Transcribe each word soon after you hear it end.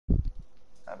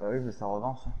Ah bah oui, mais ça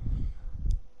revanche.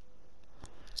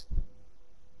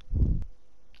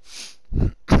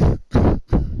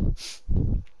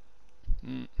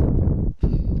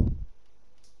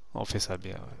 On fait ça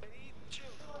bien, ouais.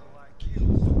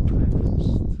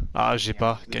 Ah, j'ai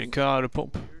pas. Quelqu'un a le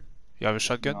pompe? Il y a le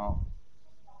shotgun? Non.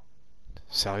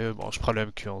 Sérieux? Bon, je prends le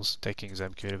MQ11, taking the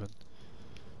MQ11.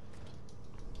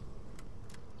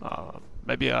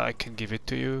 Maybe I can give it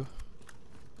to you.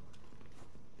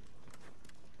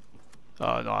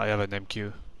 Oh no, I have an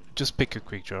MQ. Just pick a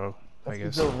quick draw, I Passe guess.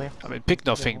 pizza ouvrir. I mean, pick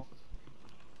nothing.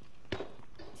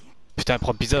 Putain,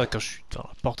 prends pizza quand je suis dans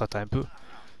la porte, attends un peu.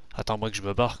 Attends-moi que je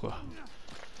me barre, quoi.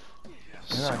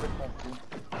 Mais non, arrête pas, si.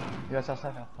 Il va chercher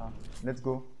à faire ça. Let's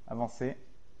go. Avancez.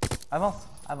 Avance,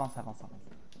 avance, avance, avance.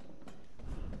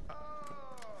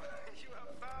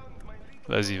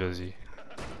 Vas-y, vas-y.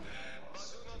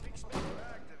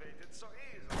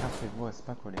 Ah, c'est beau, c'est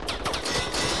pas collé.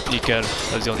 Nickel,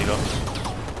 vas-y, on y va.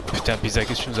 Putain, pizza,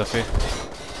 qu'est-ce que tu nous as fait?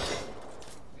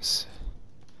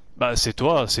 Bah, c'est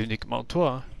toi, c'est uniquement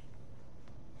toi, hein.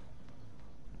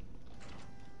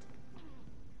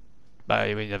 Bah,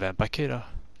 oui, il y avait un paquet là.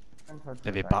 Il n'y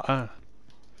avait pas un.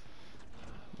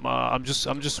 I'm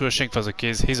just rushing for the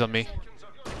kids. He's on me.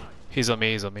 He's on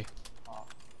me. He's on me.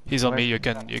 He's on me. You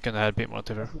can help him,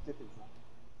 whatever.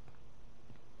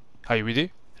 Are you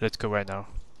ready? Let's go right now.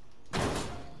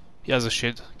 He has a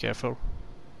shield. Careful.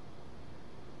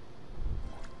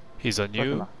 He's on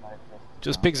you.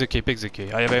 Just pick the key. Pick the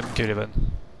key. I have MK11.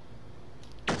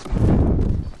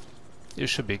 You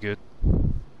should be good.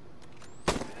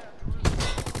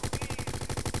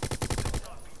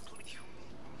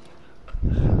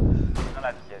 Dans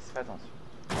la pièce, fais attention.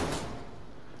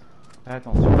 Fais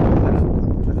attention. Voilà.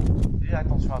 Voilà. Fais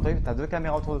attention à toi, t'as deux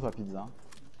caméras autour de toi, pizza.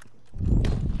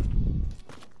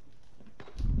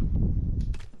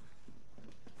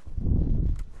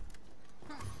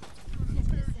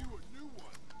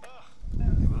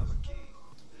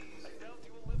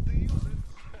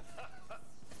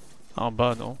 En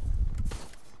bas, non.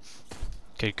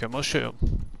 Quelqu'un. Moi,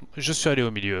 je suis allé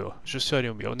au milieu. Je suis allé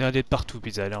au milieu. On est allé de partout,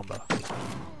 pizza. Elle est en bas.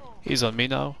 He's on me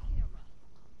now.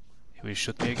 He will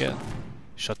shoot me again.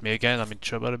 Shot me again. I'm in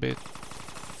trouble a bit.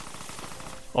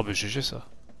 Oh, bah GG ça.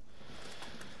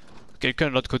 Quelqu'un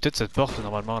de l'autre côté de cette porte,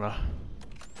 normalement, là.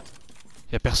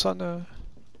 Y'a personne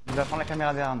Il va prendre la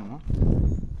caméra derrière nous. Hein.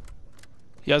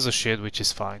 He has a shield, which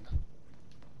is fine.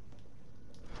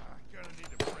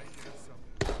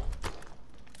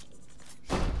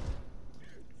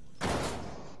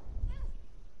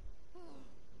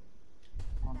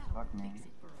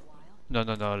 No,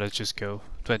 no, no, let's just go.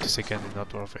 20 seconds is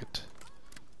not worth it.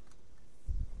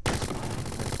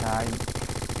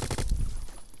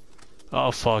 Oh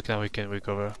fuck, now we can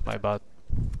recover. My bad.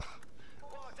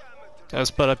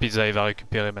 C'est pas la pizza, il va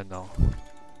récupérer maintenant.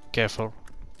 Careful.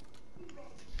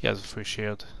 He has a free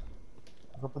shield.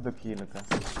 Repos de pied, le cas.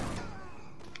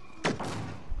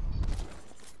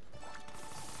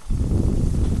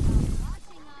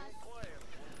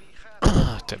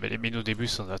 Putain, mais les mines au début,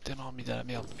 ça nous a tellement mis dans la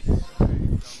merde.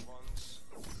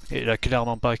 Et il a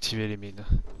clairement pas activé les mines.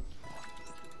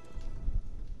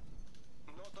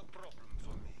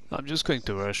 I'm just going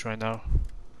to rush right now.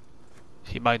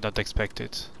 He might not expect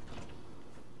it.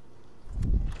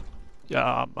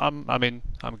 Yeah, I'm in.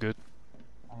 I'm good.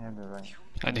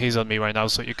 And he's on me right now,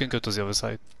 so you can go to the other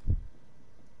side.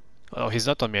 Oh, he's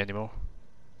not on me anymore.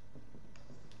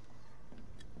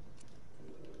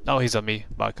 Now he's on me,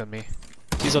 back on me.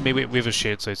 He's on me with a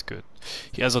shield, so it's good.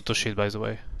 He has auto shield, by the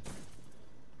way.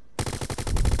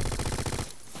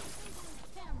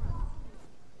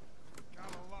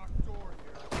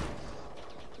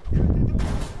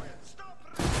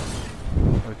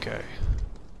 Okay.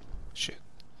 Shit.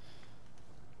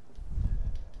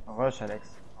 Rush, Alex.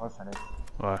 Rush, Alex.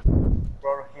 Ouais.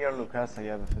 Roll here, Lucas, I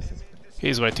have a first.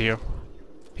 He's right here.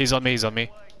 He's on me, he's on me.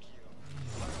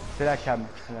 C'est la cam,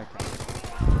 c'est la cam.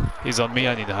 He's on me,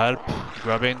 I need help.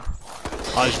 Grabbing.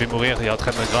 Ah, je vais mourir, il est en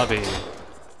train de me grab et...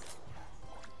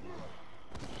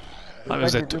 Ah,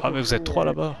 mais vous êtes trois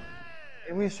là-bas.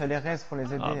 Et oui, je suis allé reste pour les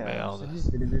aider. Ah merde. Je te dis,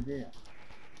 je vais les aider.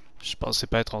 Je pensais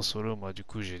pas être en solo, moi, du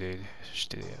coup j'étais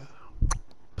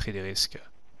pris des risques.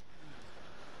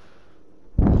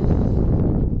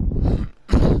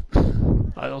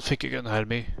 I don't think you can help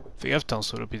me. Fais gaffe, t'es en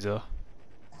solo pizza.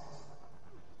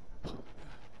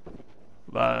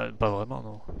 Bah, pas vraiment,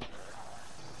 non.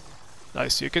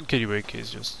 Nice, you can kill your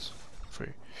keys, just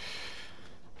free.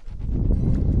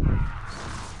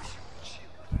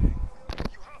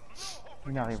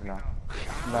 Il arrive là.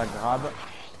 Il va grab.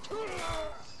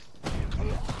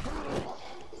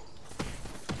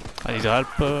 I need help.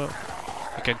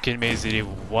 You can kill me easily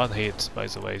with one hit, by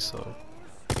the way, so...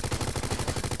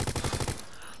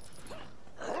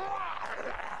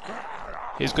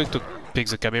 He's going to pick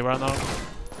the camera now.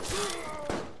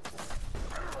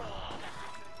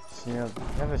 Shield.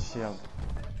 You have a shield.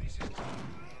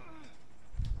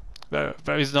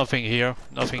 There is nothing here.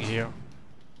 Nothing here.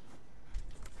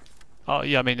 Oh,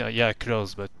 yeah, I mean, yeah,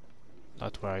 close, but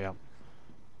not where I am.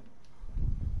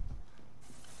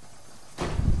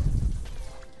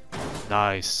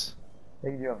 Nice.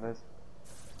 Take the others.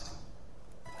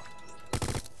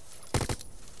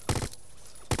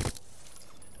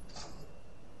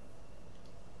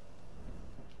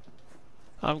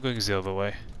 I'm going the other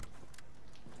way.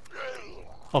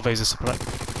 Oh, there's a supply.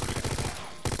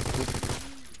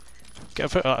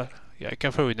 Careful, yeah,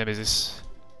 careful with Nemesis.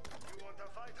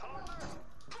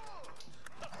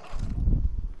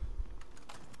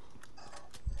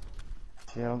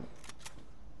 Shield.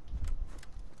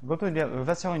 Go to the...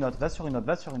 Va sur une autre, va sur une autre,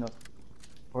 va sur une autre.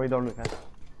 Pour aller dans le cache.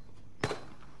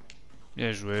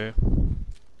 Bien joué.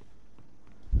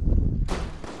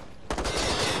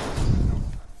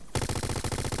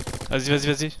 Vas-y, vas-y,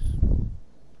 vas-y.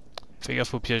 Fais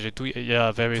gaffe au piège et tout. Il y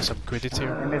a very some credits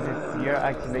here. Nemesis here,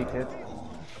 activated.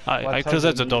 I close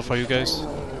the door for you guys.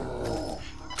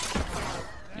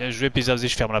 Bien joué, puis vas-y,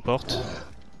 je ferme la porte.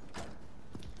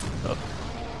 Hop.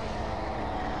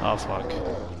 Oh fuck.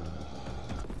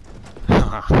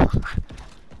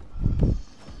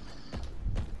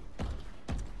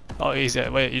 Oh,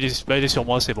 ouais, il est sur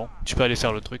moi, c'est bon. Tu peux aller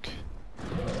faire le truc.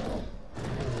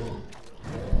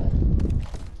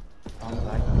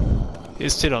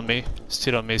 He's still on me,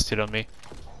 still on me, still on me.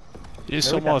 Il est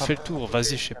sur moi, fais le tour,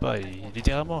 vas-y, je sais pas, il est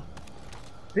derrière moi.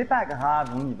 C'est pas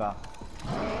grave, on y va.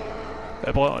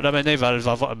 Bon, là maintenant il va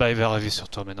arriver sur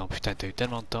toi maintenant, putain, t'as eu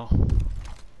tellement de temps.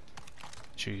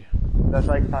 Là,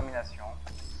 sur l'extermination.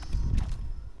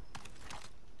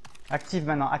 Active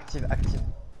maintenant, active, active.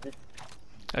 Vite.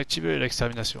 Activez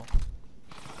l'extermination.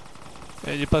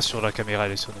 Elle est pas sur la caméra,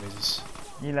 elle est sur Nemesis.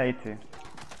 Il a été.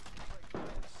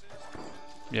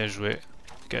 Bien joué.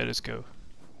 Ok, let's go.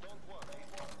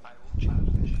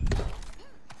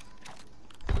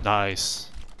 Nice.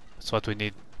 That's what we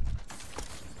need.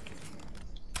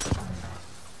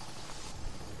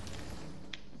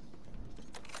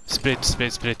 Split,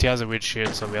 split, split. He has a weird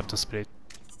shield, so we have to split.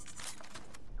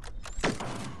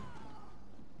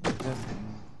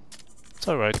 It's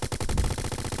alright.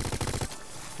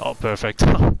 Oh, perfect.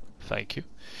 Thank you.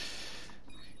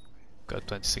 Got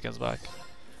 20 seconds back.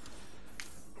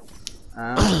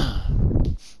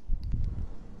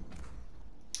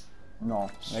 Non,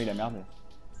 là il a merdé.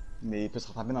 Mais il peut se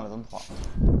rattraper dans la zone 3.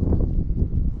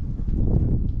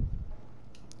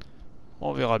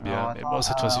 On verra bien, alors, mais bon,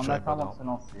 cette fois-ci je vais pas pas. se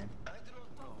lancer.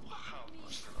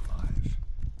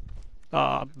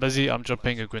 Ah, vas-y, I'm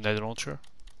dropping a grenade launcher.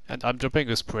 And I'm dropping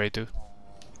a spray too.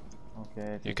 Ok,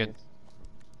 You can...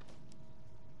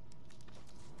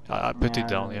 I put it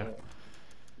down here.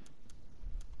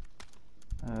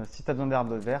 Si t'as besoin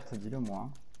d'herbes vertes, dis-le moi.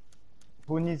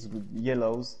 Who needs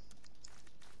yellows?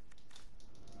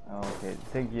 Okay,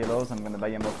 take yellows, I'm gonna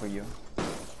buy ammo for you.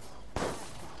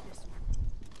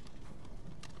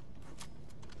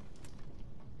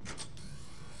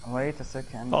 Wait a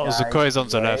second. Oh, guys. the car is on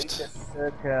the Wait left. a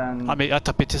second. Ah mais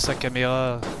t'as pété sa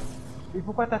caméra. Mais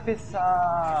pourquoi t'as fait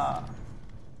ça?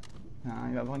 Putain,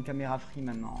 il va avoir une caméra free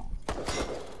maintenant.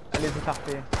 Allez-y,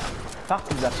 partez. Part,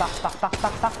 il va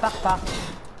part.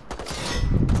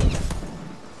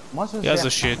 Moi je He has gère. a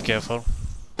shield, careful.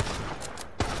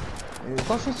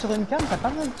 Quand je suis sur une cam, t'as pas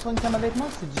besoin d'être sur une cam avec moi,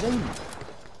 c'est déjà une.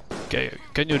 Okay,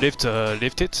 can you lift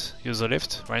it? Use the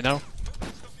lift right now.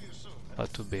 Not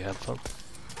to be helpful.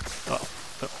 Ah,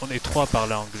 on est trois à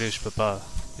parler anglais, je peux pas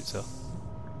dire ça.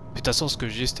 De toute façon, ce que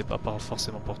je dis, c'était pas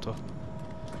forcément pour toi.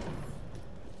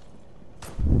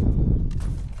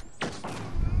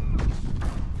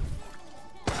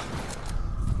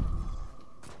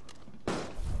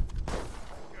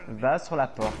 Va sur la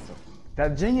porte.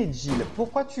 T'as Jane et Jill,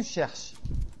 pourquoi tu cherches?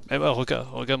 Eh ben,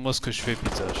 regarde-moi ce que je fais,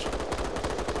 pizzage.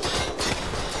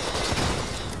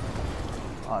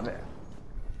 Ah mais...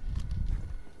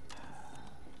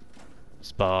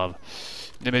 C'est pas grave.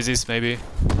 Nemesis, maybe.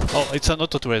 Oh, it's an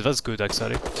auto turret, that's good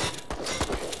actually.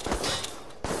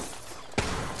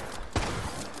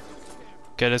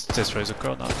 Okay, let's destroy the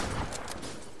car now.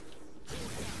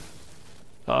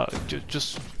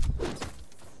 Just...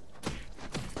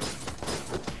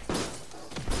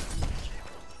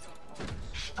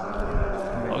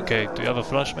 Okay, do you have a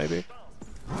flash maybe?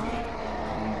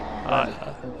 I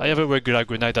have a regular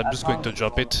grenade, I'm just going to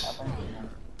drop it.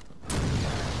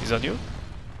 He's on you?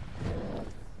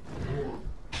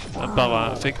 Même pas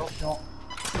avoir un fake. Attention.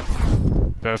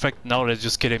 Perfect, now let's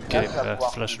just kill him, Là, tu vas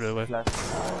pouvoir flash le, ouais. flash.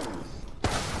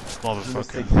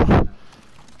 Motherfucker.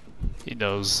 He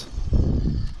knows.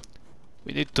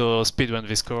 We need to speedrun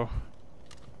this core.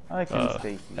 Avec le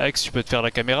mistake. Alex, tu peux te faire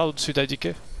la caméra au-dessus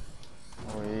d'IDK?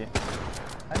 Oui.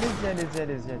 Allez-y, allez-y,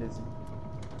 allez-y, allez-y.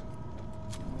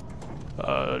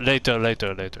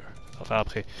 Later. Enfin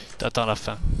après, t'attends la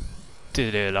fin.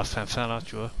 T'es la fin là,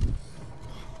 tu vois.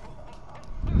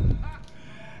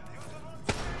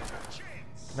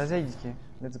 Vas-y, IDK.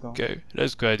 Let's go. Okay,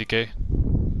 let's go IDK.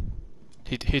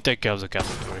 He take care of the camera,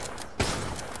 don't worry.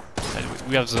 And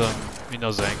we have the, you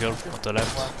know, the angle on the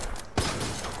left.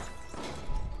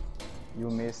 You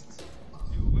missed.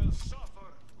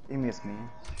 He missed me.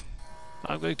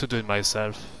 I'm going to do it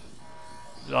myself.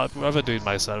 I'd rather do it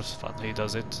myself than he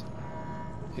does it.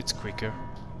 It's quicker.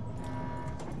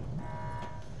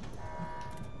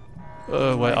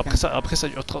 Ouais, après ça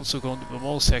dure 30 secondes. Au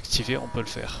moment où c'est activé, on peut le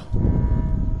faire.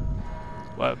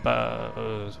 Ouais, bah,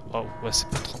 wow, ouais, c'est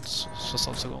pas 30,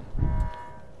 60 secondes.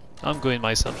 I'm going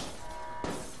myself.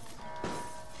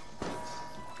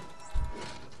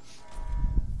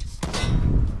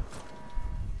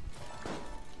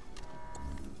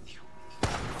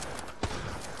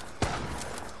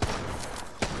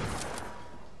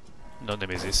 No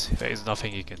Nemesis, there is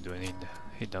nothing he can do and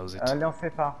he knows it. Allez, on fait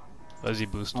pas. Vas-y,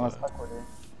 boost. On va se pas coller.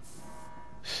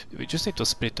 We just need to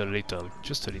split a little,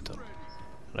 just a little.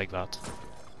 Like that.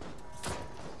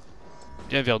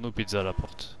 Viens vers nous, pizza à la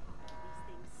porte.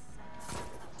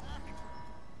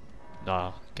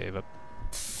 Nah, gave up.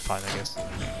 Fine, I guess.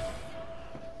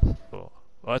 Oh,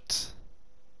 what?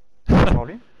 Pour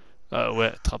lui?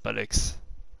 Ouais, trappe Alex.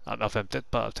 Ah, mais enfin, peut-être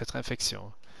pas, peut-être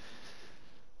infection.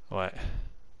 Ouais.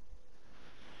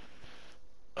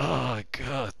 Oh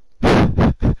god.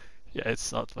 Yeah,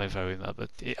 it's not my very now, but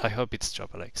I hope it's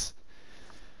trap Alex.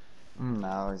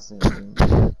 Non, c'est...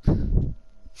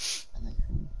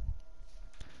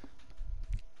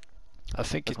 I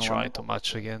think he tried to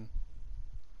match again.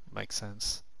 Makes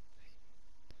sense.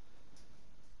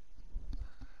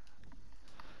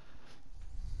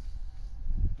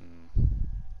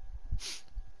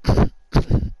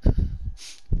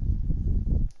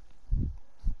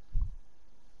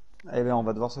 Eh bien, on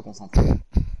va devoir se concentrer.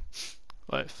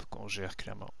 Ouais, faut qu'on gère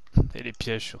clairement. Et les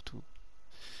pièges surtout.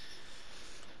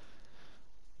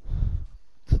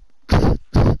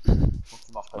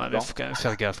 Ouais, mais faut quand même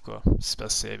faire gaffe quoi. C'est pas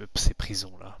ces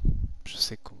prisons là. Je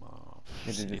sais comment.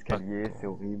 Il y a des C'est escaliers, pas c'est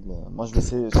horrible. Moi, je vais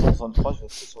essayer sur zone 3, je vais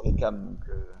essayer sur les cams. Donc,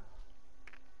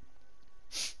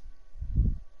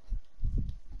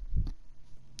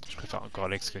 Je préfère encore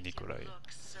Alex que Nicholai.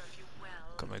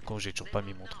 Comme un con, j'ai toujours pas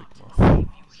mis mon truc moi.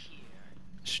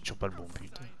 J'ai toujours pas le bon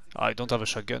but. Ah, I don't have a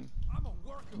shotgun.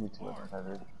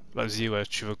 Vas-y, ouais,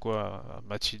 tu veux quoi?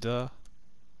 Matilda?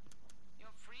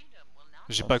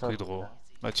 J'ai pas quick draw.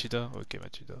 Matilda? Ok,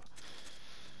 Matilda.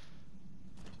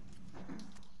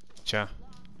 Tiens.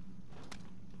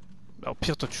 Bah, au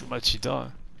pire, toi tu joues Matilda.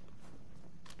 Hein.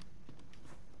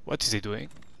 What is he doing?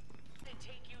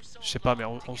 Je sais pas, mais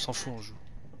on s'en fout, on joue.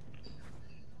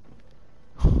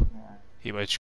 Et ouais,